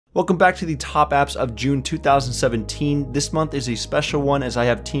Welcome back to the top apps of June 2017. This month is a special one as I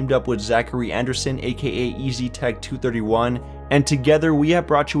have teamed up with Zachary Anderson, aka EasyTech231, and together we have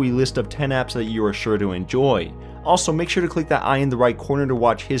brought you a list of 10 apps that you are sure to enjoy. Also, make sure to click that eye in the right corner to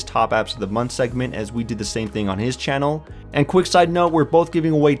watch his top apps of the month segment as we did the same thing on his channel. And quick side note, we're both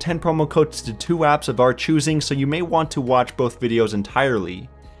giving away 10 promo codes to 2 apps of our choosing, so you may want to watch both videos entirely.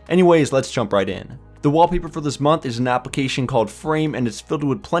 Anyways, let's jump right in. The wallpaper for this month is an application called Frame, and it's filled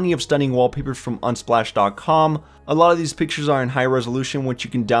with plenty of stunning wallpapers from unsplash.com. A lot of these pictures are in high resolution, which you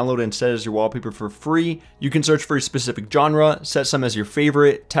can download and set as your wallpaper for free. You can search for a specific genre, set some as your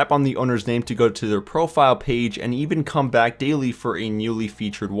favorite, tap on the owner's name to go to their profile page, and even come back daily for a newly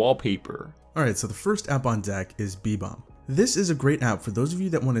featured wallpaper. Alright, so the first app on deck is Beebom. This is a great app for those of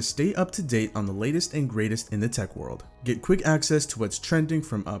you that want to stay up to date on the latest and greatest in the tech world. Get quick access to what's trending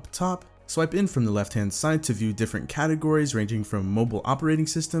from up top. Swipe in from the left-hand side to view different categories ranging from mobile operating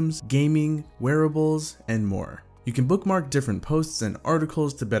systems, gaming, wearables, and more. You can bookmark different posts and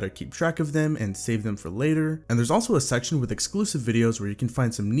articles to better keep track of them and save them for later. And there's also a section with exclusive videos where you can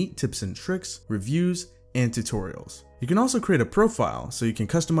find some neat tips and tricks, reviews, and tutorials. You can also create a profile so you can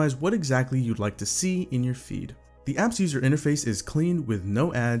customize what exactly you'd like to see in your feed. The app's user interface is clean with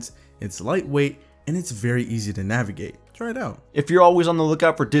no ads, it's lightweight, and it's very easy to navigate. Try it out. If you're always on the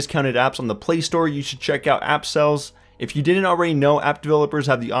lookout for discounted apps on the Play Store, you should check out AppSales. If you didn't already know, app developers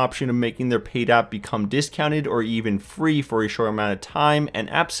have the option of making their paid app become discounted or even free for a short amount of time, and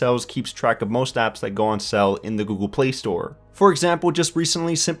AppSales keeps track of most apps that go on sale in the Google Play Store. For example, just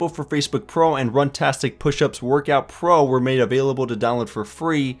recently, Simple for Facebook Pro and Runtastic Pushups Workout Pro were made available to download for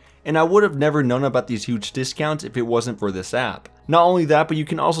free, and I would have never known about these huge discounts if it wasn't for this app. Not only that, but you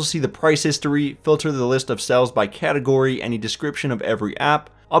can also see the price history, filter the list of sales by category, and a description of every app.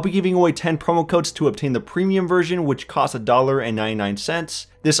 I'll be giving away 10 promo codes to obtain the premium version, which costs $1.99.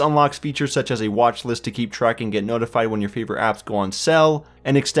 This unlocks features such as a watch list to keep track and get notified when your favorite apps go on sale,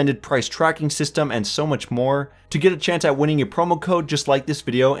 an extended price tracking system, and so much more. To get a chance at winning a promo code, just like this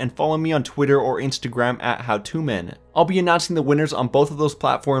video and follow me on Twitter or Instagram at HowToMen. I'll be announcing the winners on both of those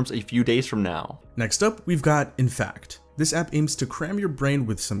platforms a few days from now. Next up, we've got InFact. This app aims to cram your brain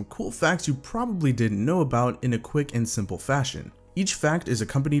with some cool facts you probably didn't know about in a quick and simple fashion. Each fact is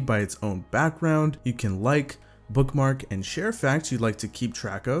accompanied by its own background. You can like, bookmark, and share facts you'd like to keep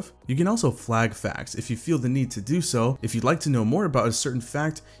track of. You can also flag facts if you feel the need to do so. If you'd like to know more about a certain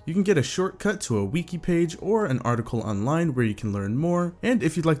fact, you can get a shortcut to a wiki page or an article online where you can learn more. And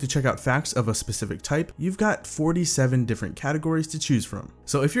if you'd like to check out facts of a specific type, you've got 47 different categories to choose from.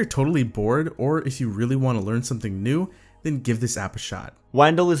 So if you're totally bored or if you really want to learn something new, then give this app a shot.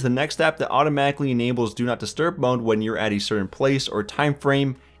 Wandle is the next app that automatically enables Do Not Disturb mode when you're at a certain place or time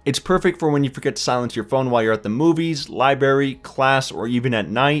frame. It's perfect for when you forget to silence your phone while you're at the movies, library, class, or even at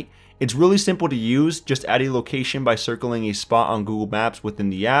night. It's really simple to use. Just add a location by circling a spot on Google Maps within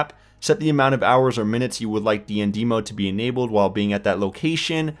the app. Set the amount of hours or minutes you would like DND mode to be enabled while being at that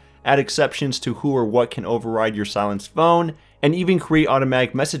location. Add exceptions to who or what can override your silenced phone, and even create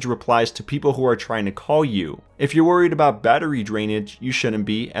automatic message replies to people who are trying to call you. If you're worried about battery drainage, you shouldn't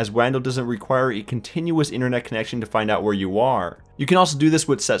be, as Wandle doesn't require a continuous internet connection to find out where you are. You can also do this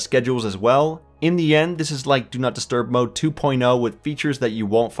with set schedules as well. In the end, this is like Do Not Disturb mode 2.0 with features that you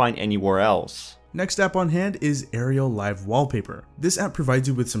won't find anywhere else. Next app on hand is Aerial Live Wallpaper. This app provides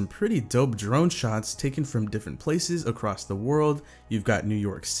you with some pretty dope drone shots taken from different places across the world. You've got New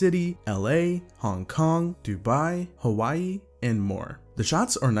York City, LA, Hong Kong, Dubai, Hawaii, and more. The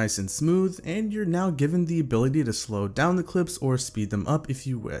shots are nice and smooth, and you're now given the ability to slow down the clips or speed them up if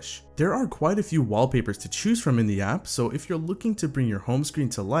you wish. There are quite a few wallpapers to choose from in the app, so if you're looking to bring your home screen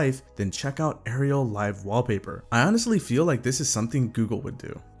to life, then check out Aerial Live Wallpaper. I honestly feel like this is something Google would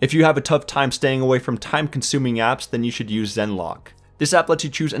do. If you have a tough time staying away from time-consuming apps, then you should use ZenLock. This app lets you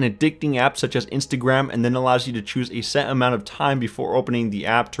choose an addicting app such as Instagram and then allows you to choose a set amount of time before opening the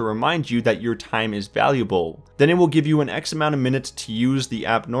app to remind you that your time is valuable. Then it will give you an X amount of minutes to use the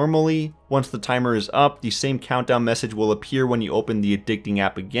app normally. Once the timer is up, the same countdown message will appear when you open the addicting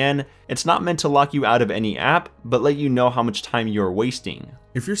app again. It's not meant to lock you out of any app, but let you know how much time you're wasting.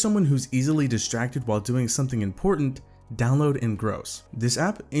 If you're someone who's easily distracted while doing something important, download Engross. This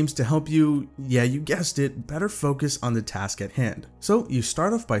app aims to help you, yeah, you guessed it, better focus on the task at hand. So you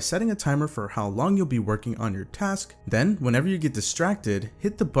start off by setting a timer for how long you'll be working on your task. Then, whenever you get distracted,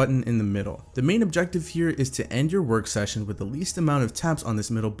 hit the button in the middle. The main objective here is to end your work session with the least amount of taps on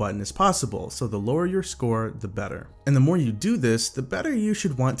this middle button as possible, so the lower your score, the better. And the more you do this, the better you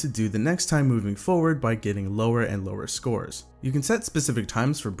should want to do the next time moving forward by getting lower and lower scores. You can set specific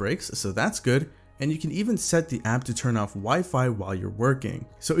times for breaks, so that's good. and you can even set the app to turn off Wi-Fi while you're working.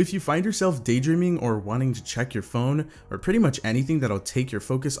 So if you find yourself daydreaming or wanting to check your phone, or pretty much anything that'll take your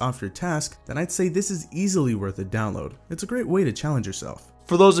focus off your task, then I'd say this is easily worth a download. It's a great way to challenge yourself.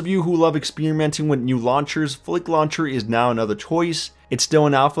 For those of you who love experimenting with new launchers, Flick Launcher is now another choice. It's still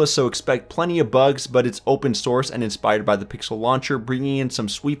in alpha, so expect plenty of bugs, but it's open source and inspired by the Pixel launcher, bringing in some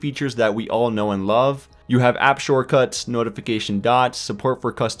sweet features that we all know and love. You have app shortcuts, notification dots, support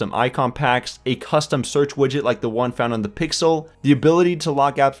for custom icon packs, a custom search widget like the one found on the Pixel, the ability to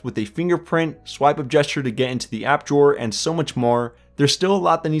lock apps with a fingerprint, swipe up gesture to get into the app drawer, and so much more. There's still a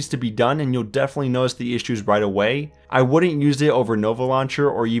lot that needs to be done, and you'll definitely notice the issues right away. I wouldn't use it over Nova Launcher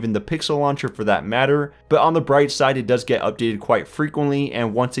or even the Pixel Launcher for that matter, but on the bright side it does get updated quite frequently,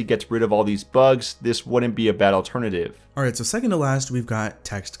 and once it gets rid of all these bugs, this wouldn't be a bad alternative. Alright, so second to last, we've got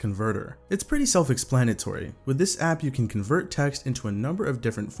Text Converter. It's pretty self-explanatory. With this app, you can convert text into a number of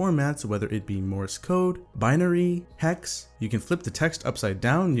different formats, whether it be Morse code, binary, hex. You can flip the text upside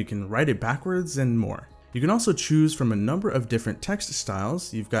down, you can write it backwards, and more. You can also choose from a number of different text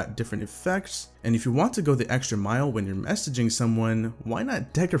styles. You've got different effects, and if you want to go the extra mile when you're messaging someone, why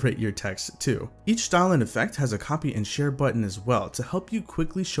not decorate your text too? Each style and effect has a copy and share button as well to help you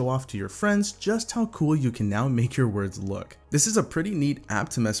quickly show off to your friends just how cool you can now make your words look. This is a pretty neat app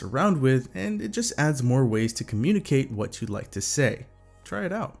to mess around with, and it just adds more ways to communicate what you'd like to say. Try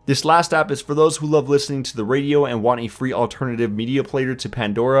it out. This last app is for those who love listening to the radio and want a free alternative media player to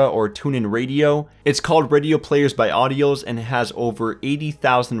Pandora or TuneIn Radio. It's called Radio Players by Audials, and it has over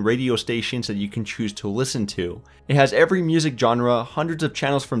 80,000 radio stations that you can choose to listen to. It has every music genre, hundreds of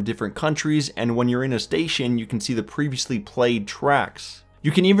channels from different countries, and when you're in a station, you can see the previously played tracks.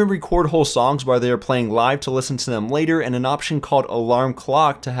 You can even record whole songs while they are playing live to listen to them later, and an option called Alarm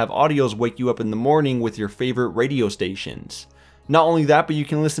Clock to have Audials wake you up in the morning with your favorite radio stations. Not only that, but you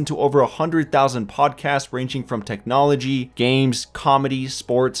can listen to over 100,000 podcasts ranging from technology, games, comedy,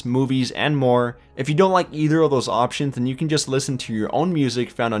 sports, movies, and more. If you don't like either of those options, then you can just listen to your own music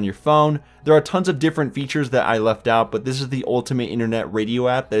found on your phone. There are tons of different features that I left out, but this is the ultimate internet radio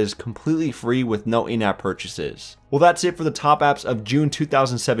app that is completely free with no in-app purchases. Well, that's it for the top apps of June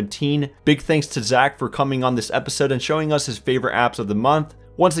 2017. Big thanks to Zach for coming on this episode and showing us his favorite apps of the month.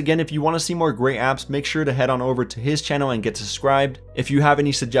 Once again, if you want to see more great apps, make sure to head on over to his channel and get subscribed. If you have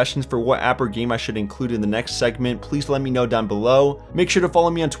any suggestions for what app or game I should include in the next segment, please let me know down below. Make sure to follow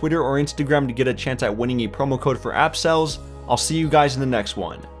me on Twitter or Instagram to get a chance at winning a promo code for AppSales. I'll see you guys in the next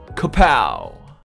one. Kapow!